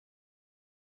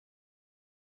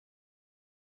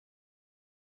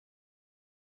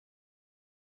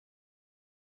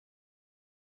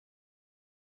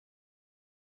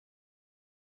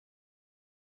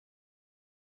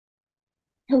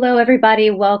Hello, everybody.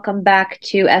 Welcome back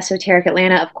to Esoteric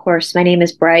Atlanta. Of course, my name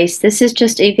is Brice. This is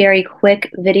just a very quick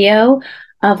video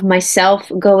of myself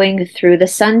going through the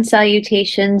sun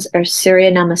salutations or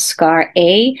Surya Namaskar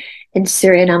A and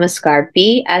Surya Namaskar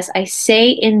B. As I say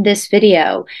in this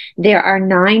video, there are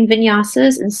 9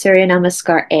 vinyasas in Surya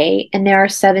Namaskar A and there are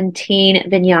 17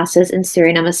 vinyasas in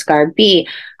Surya Namaskar B.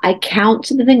 I count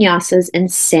the vinyasas in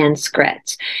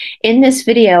Sanskrit. In this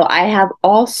video, I have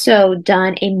also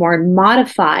done a more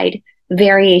modified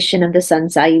variation of the sun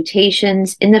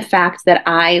salutations in the fact that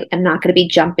I am not going to be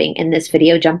jumping in this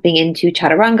video, jumping into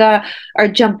chaturanga or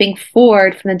jumping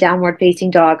forward from the downward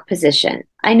facing dog position.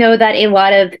 I know that a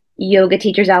lot of yoga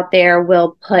teachers out there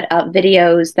will put up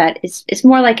videos that is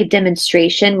more like a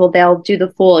demonstration. Well, they'll do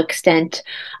the full extent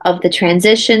of the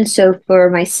transition. So for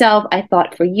myself, I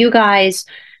thought for you guys,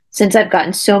 since I've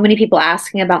gotten so many people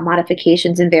asking about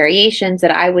modifications and variations,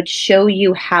 that I would show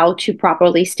you how to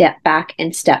properly step back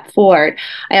and step forward.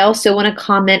 I also want to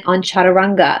comment on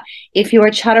chaturanga. If your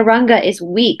chaturanga is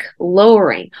weak,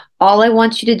 lowering, all I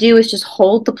want you to do is just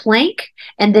hold the plank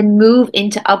and then move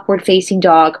into upward facing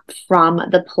dog from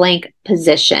the plank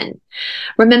position.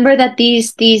 Remember that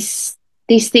these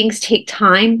things take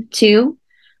time too,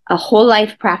 a whole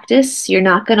life practice. You're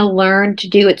not going to learn to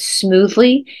do it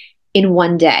smoothly in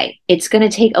one day. It's going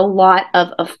to take a lot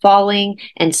of falling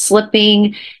and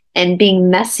slipping and being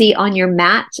messy on your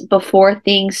mat before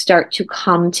things start to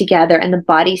come together and the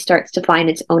body starts to find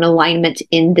its own alignment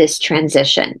in this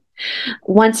transition.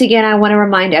 Once again, I want to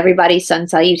remind everybody, sun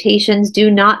salutations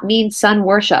do not mean sun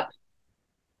worship.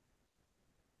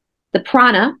 The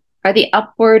prana, or the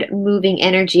upward moving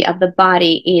energy of the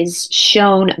body, is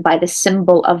shown by the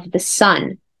symbol of the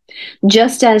sun.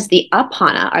 Just as the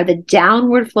apana, or the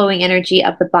downward flowing energy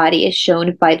of the body, is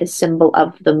shown by the symbol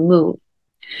of the moon.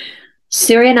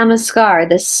 Surya Namaskar,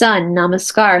 the sun,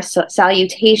 Namaskar,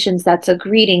 salutations, that's a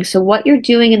greeting. So what you're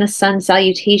doing in the sun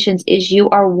salutations is you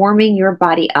are warming your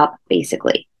body up,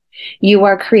 basically. You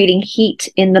are creating heat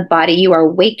in the body. You are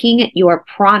waking your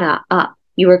prana up.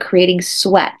 You are creating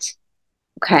sweat.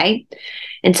 Okay?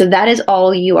 And so that is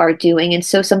all you are doing. And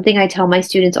so something I tell my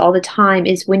students all the time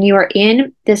is when you are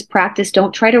in this practice,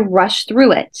 don't try to rush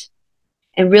through it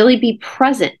and really be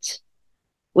present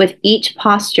with each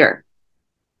posture.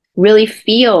 Really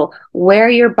feel where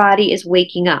your body is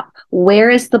waking up. Where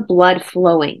is the blood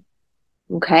flowing?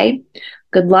 Okay?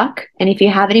 Good luck. And if you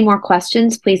have any more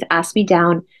questions, please ask me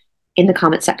down in the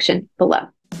comment section below.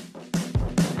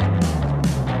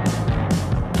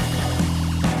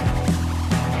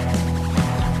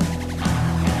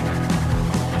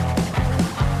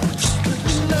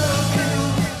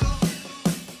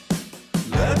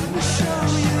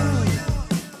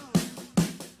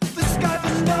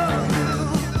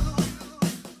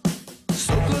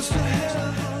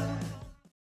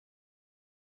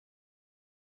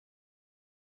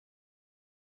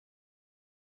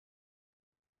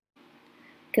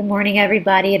 Good morning,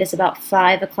 everybody. It is about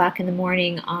 5 o'clock in the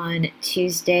morning on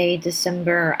Tuesday,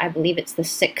 December, I believe it's the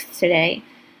 6th today.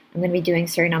 I'm going to be doing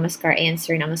Surya Namaskar A and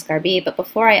Surya Namaskar B, but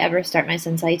before I ever start my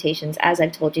sun salutations, as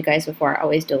I've told you guys before, I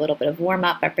always do a little bit of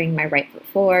warm-up. I bring my right foot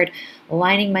forward,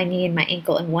 aligning my knee and my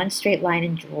ankle in one straight line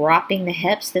and dropping the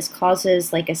hips. This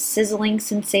causes like a sizzling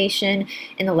sensation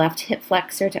in the left hip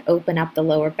flexor to open up the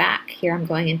lower back. Here I'm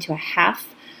going into a half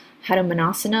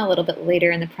Hanumanasana. A little bit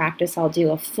later in the practice, I'll do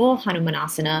a full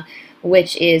Hanumanasana,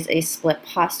 which is a split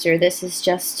posture. This is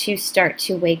just to start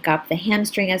to wake up the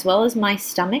hamstring as well as my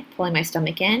stomach, pulling my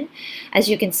stomach in. As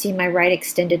you can see, my right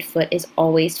extended foot is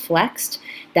always flexed.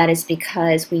 That is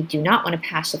because we do not want to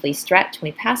passively stretch.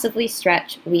 When we passively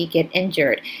stretch, we get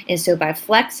injured. And so by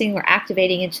flexing, we're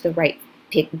activating into the right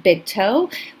big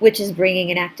toe, which is bringing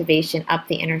an activation up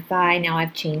the inner thigh. Now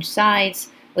I've changed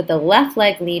sides with the left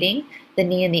leg leading. The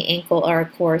knee and the ankle are,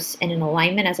 of course, in an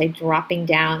alignment as I'm dropping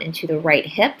down into the right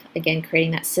hip, again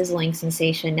creating that sizzling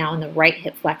sensation now in the right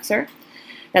hip flexor.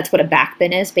 That's what a back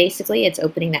bend is, basically. It's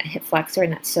opening that hip flexor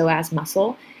and that psoas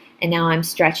muscle. And now I'm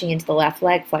stretching into the left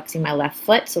leg, flexing my left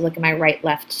foot. So look at my right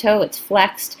left toe, it's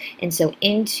flexed. And so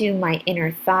into my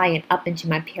inner thigh and up into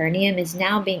my perineum is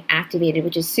now being activated,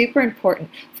 which is super important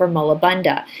for Mula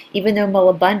Bandha. Even though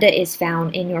Mula Bandha is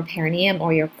found in your perineum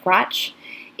or your crotch,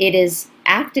 it is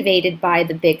activated by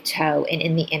the big toe and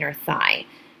in the inner thigh.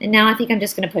 And now I think I'm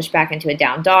just going to push back into a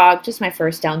down dog, just my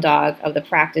first down dog of the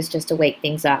practice, just to wake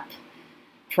things up.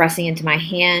 Pressing into my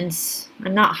hands.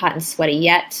 I'm not hot and sweaty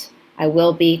yet. I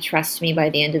will be, trust me, by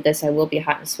the end of this I will be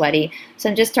hot and sweaty. So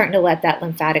I'm just starting to let that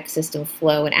lymphatic system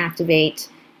flow and activate,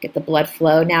 get the blood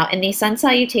flow. Now in these sun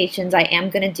salutations, I am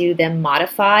going to do them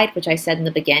modified, which I said in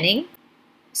the beginning.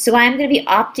 So I'm going to be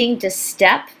opting to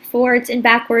step forwards and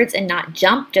backwards and not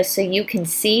jump, just so you can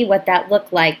see what that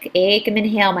looked like. Ekam,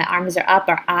 inhale, my arms are up,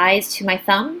 our eyes to my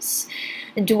thumbs.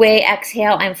 Dwe,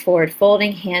 exhale, I'm forward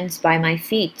folding, hands by my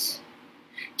feet.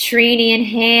 Trini,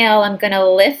 inhale, I'm going to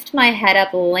lift my head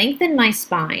up, lengthen my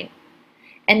spine.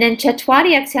 And then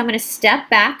Chatwari, exhale, I'm going to step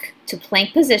back to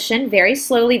plank position, very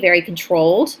slowly, very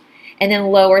controlled. And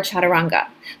then lower chaturanga.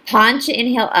 Pancha,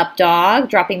 inhale, up dog,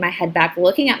 dropping my head back,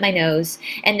 looking at my nose.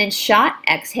 And then shot,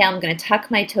 exhale, I'm going to tuck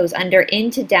my toes under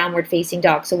into downward facing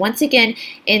dog. So once again,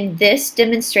 in this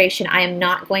demonstration, I am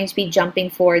not going to be jumping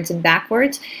forwards and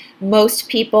backwards. Most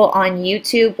people on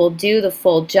YouTube will do the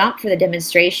full jump for the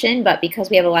demonstration, but because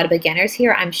we have a lot of beginners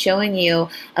here, I'm showing you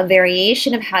a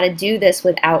variation of how to do this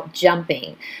without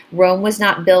jumping. Rome was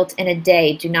not built in a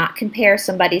day. Do not compare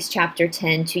somebody's chapter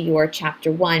 10 to your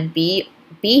chapter 1. Be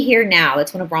here now.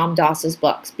 That's one of Ram Dass's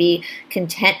books. Be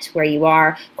content where you are.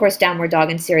 Of course, downward dog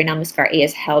and Surya Namaskar A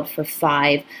is held for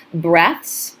 5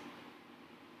 breaths.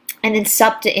 And then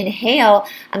Supta, inhale,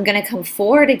 I'm going to come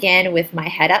forward again with my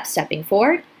head up, stepping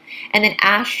forward. And then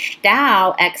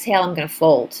Ashtau, exhale, I'm going to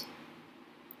fold.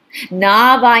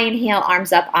 Nava, inhale,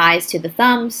 arms up, eyes to the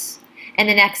thumbs. And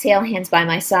then exhale, hands by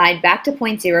my side, back to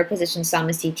point 0, position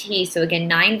Samasthiti. So again,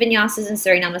 9 vinyasas in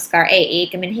Surya Namaskar A.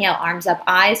 Ekam, inhale, arms up,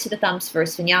 eyes to the thumbs,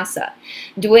 first vinyasa.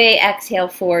 Dwe, exhale,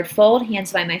 forward fold,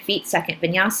 hands by my feet, second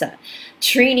vinyasa.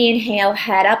 Trini, inhale,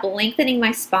 head up, lengthening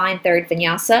my spine, third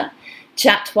vinyasa.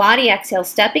 Chatwari, exhale,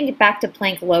 stepping back to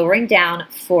plank, lowering down,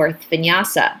 fourth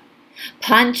vinyasa.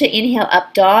 Pancha, inhale,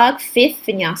 up dog, fifth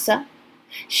vinyasa.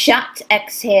 Shat,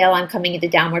 exhale, I'm coming into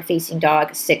downward facing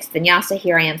dog, sixth vinyasa.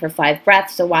 Here I am for 5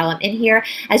 breaths. So while I'm in here,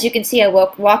 as you can see, I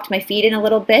walked my feet in a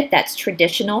little bit. That's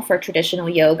traditional for traditional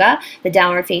yoga. The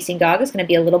downward facing dog is going to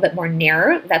be a little bit more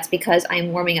narrow. That's because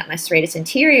I'm warming up my serratus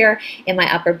anterior in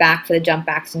my upper back for the jump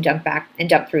backs and jump back and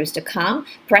jump throughs to come.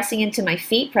 Pressing into my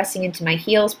feet, pressing into my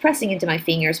heels, pressing into my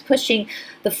fingers, pushing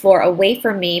the floor away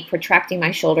from me, protracting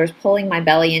my shoulders, pulling my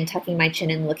belly in, tucking my chin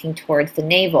in, looking towards the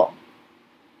navel.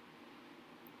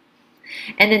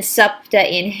 And then Supta,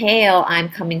 inhale, I'm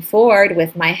coming forward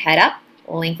with my head up,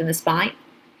 lengthen the spine.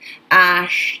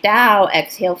 Ashtau,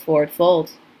 exhale, forward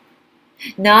fold.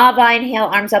 Nava, inhale,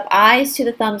 arms up, eyes to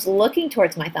the thumbs, looking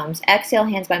towards my thumbs. Exhale,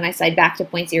 hands by my side, back to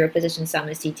point 0, position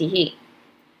Samasthiti.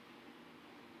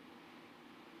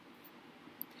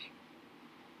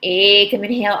 Ekam,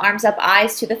 inhale, arms up,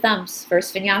 eyes to the thumbs,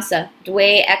 first vinyasa.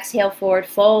 Dwe, exhale, forward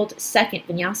fold, second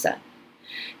vinyasa.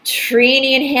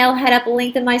 Trini, inhale, head up,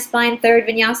 lengthen my spine, third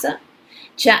vinyasa.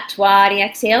 Chatwari,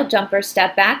 exhale, jumper,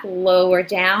 step back, lower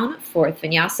down, fourth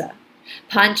vinyasa.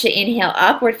 Pancha, inhale,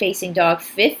 upward facing dog,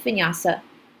 fifth vinyasa.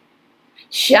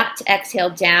 Shat, exhale,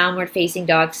 downward facing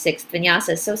dog, sixth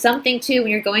vinyasa. So something too,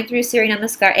 when you're going through Surya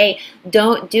Namaskar A,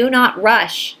 do not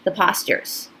rush the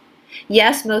postures.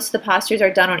 Yes, most of the postures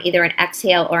are done on either an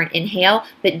exhale or an inhale,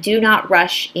 but do not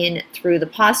rush in through the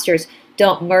postures.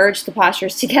 Don't merge the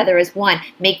postures together as one.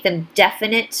 Make them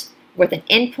definite with an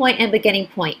end point and beginning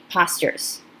point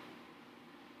postures.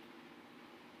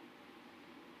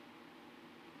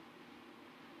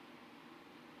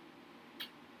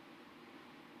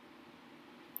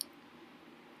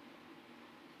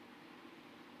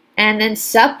 And then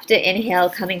Supta, inhale,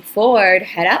 coming forward,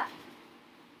 head up.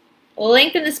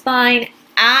 Lengthen the spine.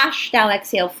 Ashtau,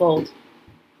 exhale, fold.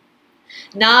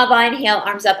 Nava, inhale,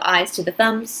 arms up, eyes to the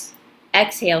thumbs.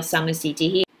 Exhale,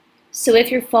 Samasthiti. So if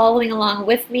you're following along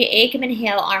with me, Ekam,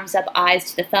 inhale, arms up, eyes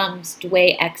to the thumbs.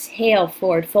 Dwe, exhale,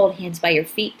 forward fold, hands by your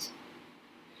feet.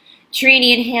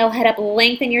 Trini, inhale, head up,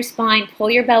 lengthen your spine, pull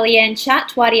your belly in.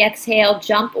 Chatwari, exhale,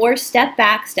 jump or step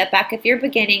back if you're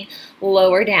beginning,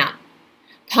 lower down.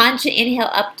 Pancha, inhale,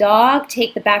 up dog,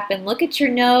 take the back bend, look at your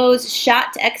nose.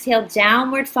 Shat, exhale,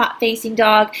 downward facing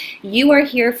dog. You are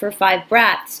here for 5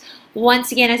 breaths.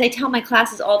 Once again, as I tell my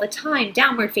classes all the time,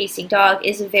 downward facing dog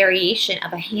is a variation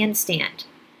of a handstand.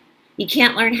 You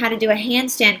can't learn how to do a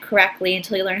handstand correctly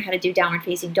until you learn how to do downward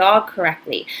facing dog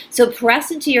correctly. So press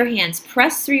into your hands,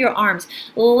 press through your arms,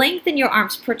 lengthen your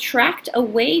arms, protract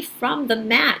away from the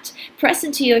mat. Press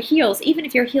into your heels. Even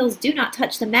if your heels do not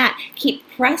touch the mat, keep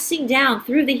pressing down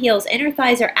through the heels. Inner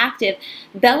thighs are active,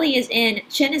 belly is in,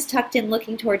 chin is tucked in,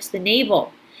 looking towards the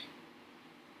navel.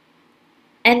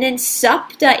 And then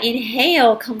Supta,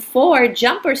 inhale, come forward,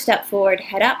 jump or step forward,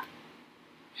 head up.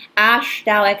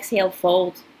 Ashtau, exhale,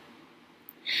 fold.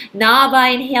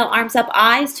 Nava, inhale, arms up,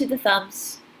 eyes to the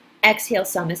thumbs. Exhale,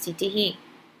 Samasthiti.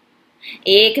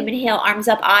 Ekam, inhale, arms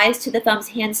up, eyes to the thumbs,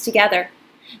 hands together.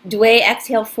 Dwe,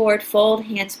 exhale, forward fold,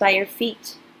 hands by your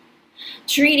feet.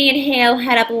 Trini, inhale,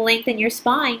 head up, lengthen your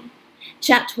spine.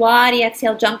 Chatwari,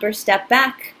 exhale, jump or step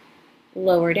back.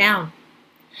 Lower down.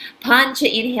 Pancha,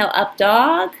 inhale, up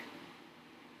dog.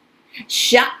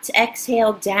 Shat,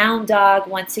 exhale, down dog.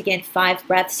 Once again, 5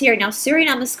 breaths here. Now, Surya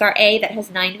Namaskar A, that has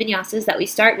 9 vinyasas that we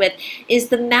start with, is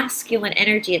the masculine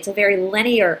energy. It's a very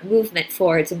linear movement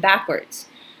forwards and backwards.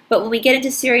 But when we get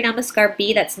into Surya Namaskar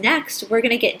B, that's next, we're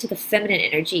going to get into the feminine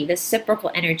energy, the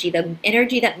reciprocal energy, the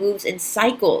energy that moves in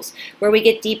cycles, where we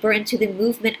get deeper into the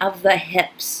movement of the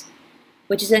hips,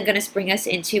 which is then going to bring us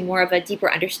into more of a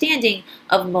deeper understanding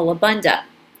of Mula Bandha.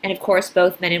 And of course,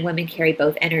 both men and women carry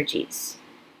both energies.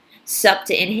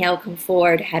 Supta, inhale, come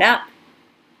forward, head up.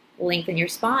 Lengthen your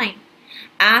spine.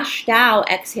 Ashtau,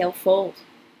 exhale, fold.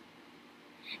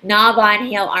 Nava,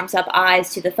 inhale, arms up,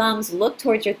 eyes to the thumbs. Look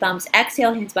towards your thumbs.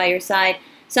 Exhale, hands by your side.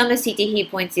 Samasthiti,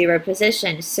 point zero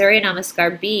position. Surya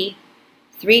Namaskar B,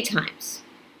 3 times.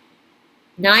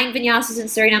 9 vinyasas in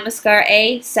Surya Namaskar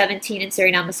A, 17 in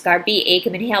Surya Namaskar B.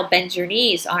 Ekam, inhale, bend your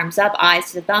knees, arms up,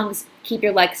 eyes to the thumbs. Keep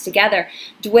your legs together.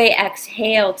 Dwe,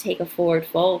 exhale, take a forward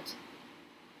fold.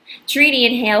 Trini,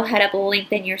 inhale, head up,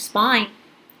 lengthen your spine.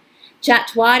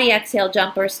 Chatwadi, exhale,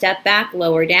 jump or step back,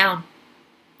 lower down.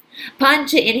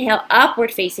 Pancha, inhale,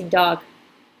 upward facing dog.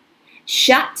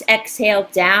 Shat, exhale,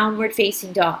 downward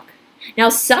facing dog. Now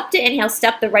Supta, inhale,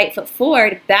 step the right foot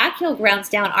forward, back heel grounds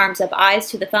down, arms up, eyes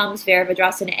to the thumbs,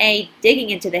 Virabhadrasana A, digging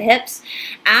into the hips.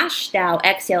 Ashtau,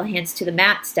 exhale, hands to the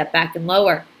mat, step back and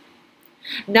lower.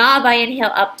 Nava,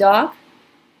 inhale, up dog.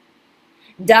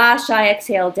 Dasha,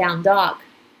 exhale, down dog.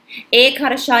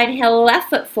 Ekadasha, inhale, left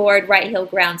foot forward, right heel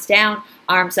grounds down,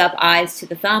 arms up, eyes to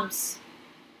the thumbs.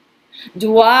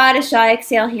 Dwadasha,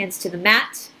 exhale, hands to the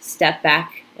mat, step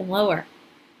back and lower.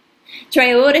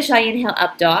 Trayodasha, inhale,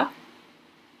 up dog.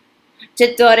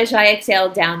 Chaturdasha, exhale,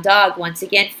 down dog. Once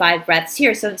again, 5 breaths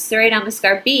here. So in Surya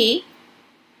Namaskar B,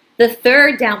 the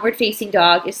 3rd downward facing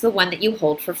dog is the one that you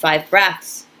hold for 5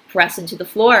 breaths. Press into the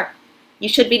floor. You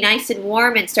should be nice and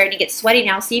warm and starting to get sweaty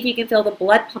now. See if you can feel the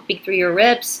blood pumping through your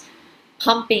ribs,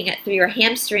 pumping through your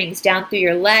hamstrings, down through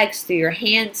your legs, through your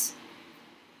hands.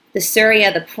 The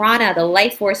Surya, the prana, the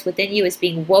life force within you is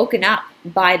being woken up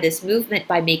by this movement,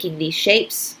 by making these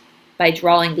shapes, by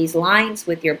drawing these lines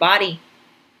with your body.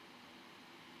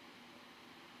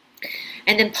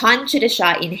 And then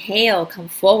Panchadasha, inhale, come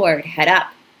forward, head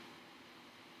up.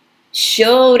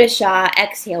 Shodasha,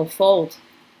 exhale, fold.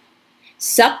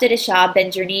 Saptadasha,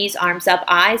 bend your knees, arms up,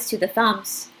 eyes to the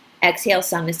thumbs. Exhale,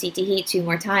 Samasthiti, 2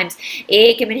 more times.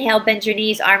 Ekam, inhale, bend your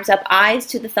knees, arms up, eyes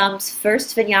to the thumbs.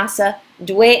 1st vinyasa.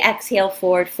 Dwe, exhale,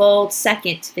 forward fold.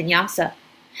 2nd vinyasa.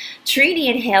 Trini,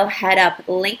 inhale, head up,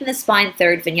 lengthen the spine.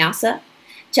 3rd vinyasa.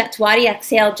 Chatwadi,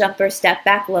 exhale, jumper, step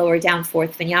back, lower down.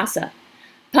 4th vinyasa.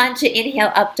 Pancha,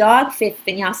 inhale, up dog. 5th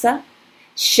vinyasa.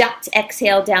 Shat,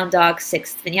 exhale, down dog.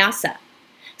 6th vinyasa.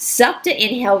 Supta,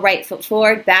 inhale, right foot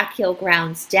forward, back heel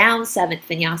grounds down. 7th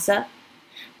vinyasa.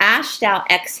 Ashtau,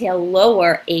 exhale,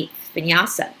 lower. 8th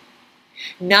vinyasa.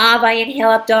 Nava,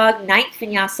 inhale, up dog. 9th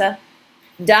vinyasa.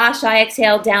 Dasha,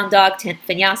 exhale, down dog. 10th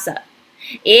vinyasa.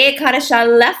 Ekadasha,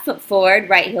 left foot forward,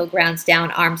 right heel grounds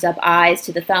down, arms up, eyes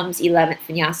to the thumbs. 11th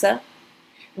vinyasa.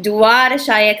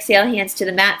 Dwadasha, exhale, hands to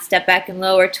the mat, step back and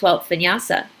lower. 12th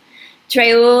vinyasa.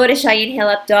 Trayodasha, inhale,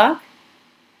 up dog.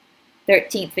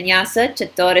 13th vinyasa.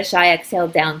 Chaturdasha, exhale,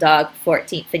 down dog.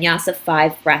 14th vinyasa.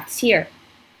 5 breaths here.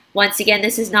 Once again,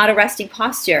 this is not a resting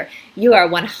posture. You are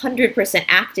 100%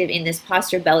 active in this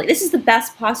posture belly. This is the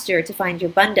best posture to find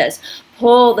your bandhas.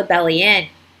 Pull the belly in.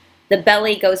 The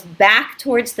belly goes back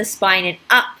towards the spine and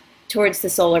up towards the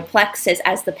solar plexus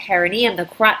as the perineum, the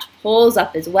crotch, pulls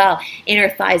up as well. Inner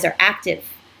thighs are active.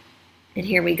 And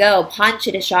here we go.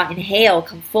 Panchadasha, inhale,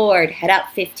 come forward, head up.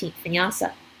 15th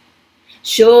vinyasa.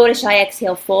 Shodasha,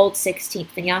 exhale, fold. 16th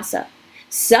vinyasa.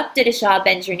 Saptadasha,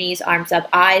 bend your knees, arms up,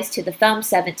 eyes to the thumb.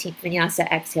 17th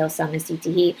vinyasa. Exhale,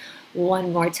 Samasthiti.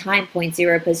 1 more time. Point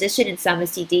zero position in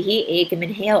Samasthiti. Ekam,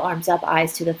 inhale, arms up,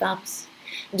 eyes to the thumbs.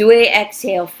 Dwe,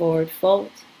 exhale, forward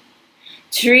fold.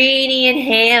 Trini,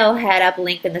 inhale, head up,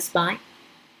 lengthen the spine.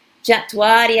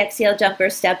 Chatwadi, exhale, jumper,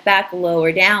 step back,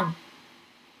 lower down.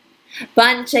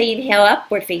 Pancha, inhale,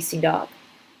 upward facing dog.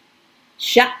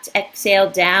 Shat, exhale,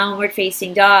 downward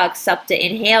facing dog. Supta,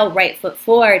 inhale, right foot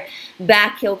forward,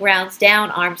 back heel grounds down,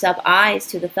 arms up, eyes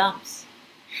to the thumbs.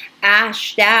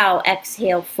 Ashtau,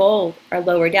 exhale, fold, or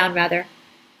lower down rather.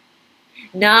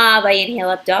 Nava, inhale,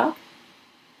 up dog.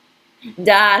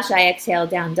 Dasha, exhale,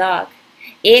 down dog.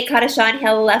 Ekadasha,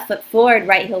 inhale, left foot forward,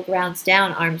 right heel grounds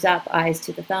down, arms up, eyes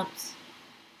to the thumbs.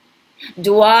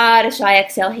 Dwadasha,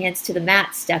 exhale, hands to the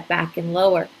mat, step back and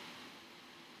lower.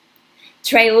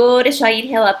 Trayodasha,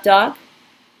 inhale, up dog.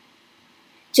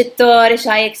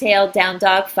 Chaturdasha, exhale, down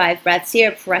dog. 5 breaths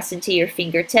here. Press into your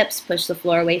fingertips. Push the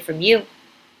floor away from you.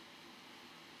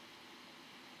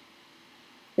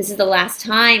 This is the last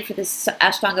time for this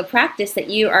Ashtanga practice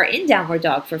that you are in downward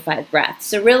dog for 5 breaths.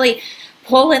 So really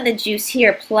pull in the juice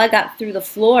here, plug up through the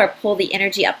floor, pull the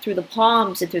energy up through the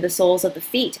palms and through the soles of the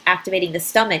feet, activating the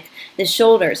stomach, the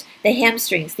shoulders, the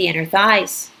hamstrings, the inner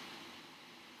thighs.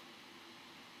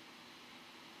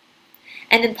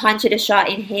 And then Panchadasha,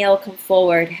 inhale, come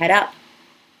forward, head up.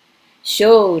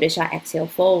 Shodasha, exhale,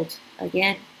 fold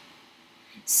again.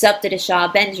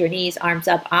 Saptadasha, bend your knees, arms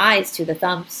up, eyes to the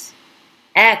thumbs.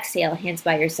 Exhale, hands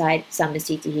by your side,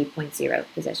 Samastitihi, 0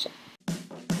 position.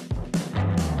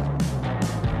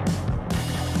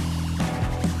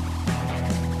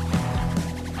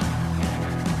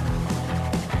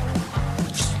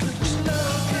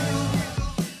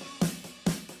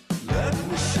 Let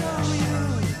me